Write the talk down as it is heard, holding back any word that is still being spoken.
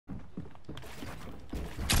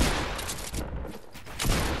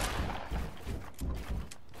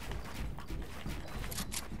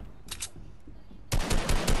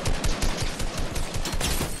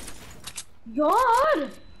यार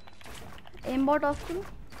M bot of करो।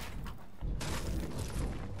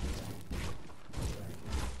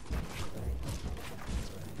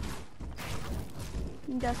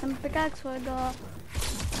 Jasim pickaxe होएगा।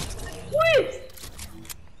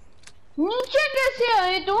 नीचे कैसे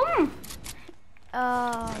आए तुम?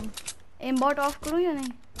 एम बॉट ऑफ करूं या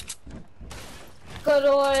नहीं?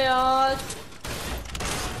 करो यार।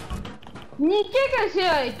 नीचे कैसे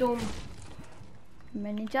आए तुम?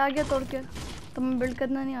 मैं नीचे आ गया तोड़ के। तुम्हें बिल्ड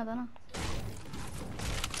करना नहीं आता ना।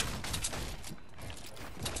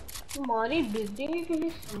 तुम्हारी बिल्डिंग के लिए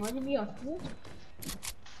समझ नहीं आती है।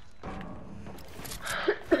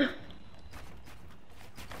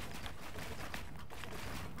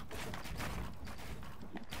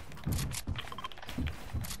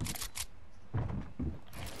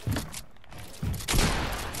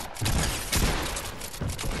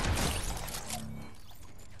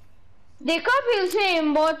 देखा फिर से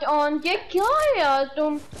एम्बॉट ऑन के। क्या है यार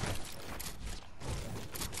तुम?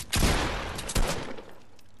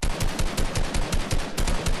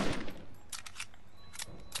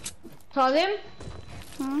 सालिम।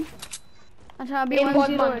 अच्छा अभी एम्बॉट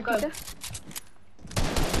 1-0 है, बंद ठीक कर। है।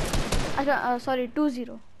 अच्छा सॉरी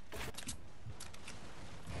 2-0।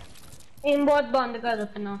 एम्बॉट बंद कर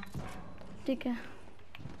रखना। ठीक है,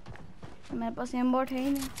 मेरे पास एम बॉट है ही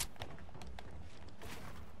नहीं।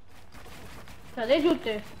 चले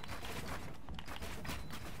जूते।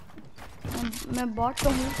 मैं बॉट तो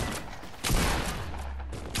हूँ।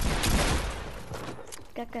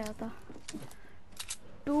 क्या कह रहा था?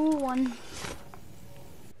 2-1।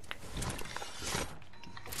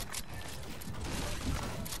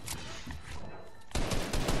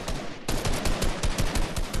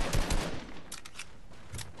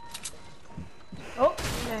 ओ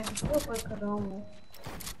मैं ऊपर कर रहा हूँ।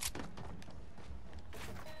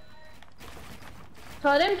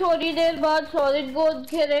 सालिम थोड़ी देर बाद सॉलिड गोल्ड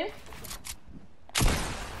खेले।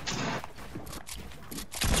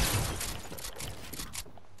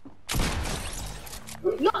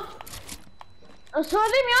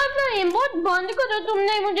 सालिम यार अपना एम्बॉट बंद करो।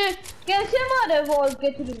 तुमने मुझे कैसे मारा वॉल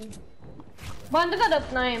के थ्रू? बंद कर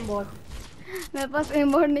अपना एम्बॉट। मेरे पास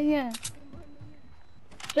एम बॉट नहीं है।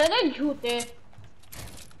 चले झूठे।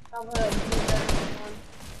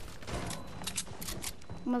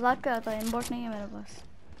 मजाक कर रहा था, एम बॉट नहीं है मेरे पास।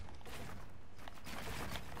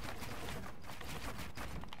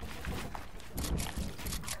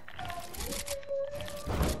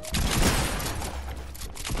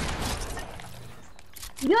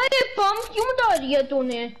 यार ये पंप क्यों डाली है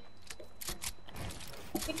तूने?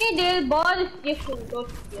 कितनी देर बाद इसके शूट हो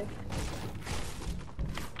चुकी है।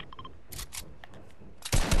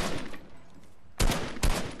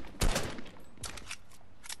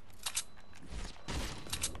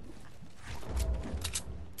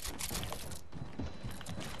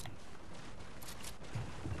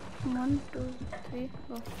 One, two, three,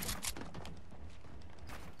 go.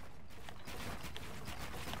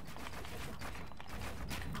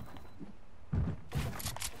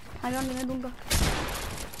 आगे मैं दूंगा।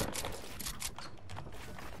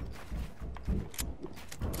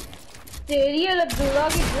 तेरी और अब्दुल्ला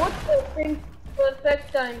की बहुत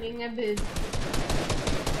परफेक्ट टाइमिंग है बिल्ड।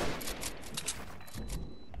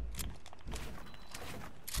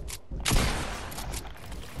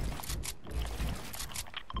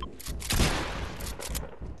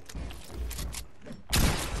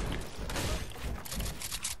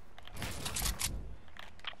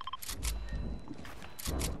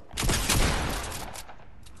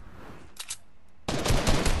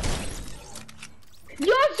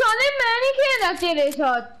 यार साले मैं नहीं खेला तेरे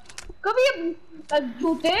साथ कभी।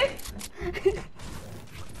 झूठे।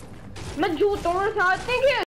 मैं झूठों के साथ नहीं खेला।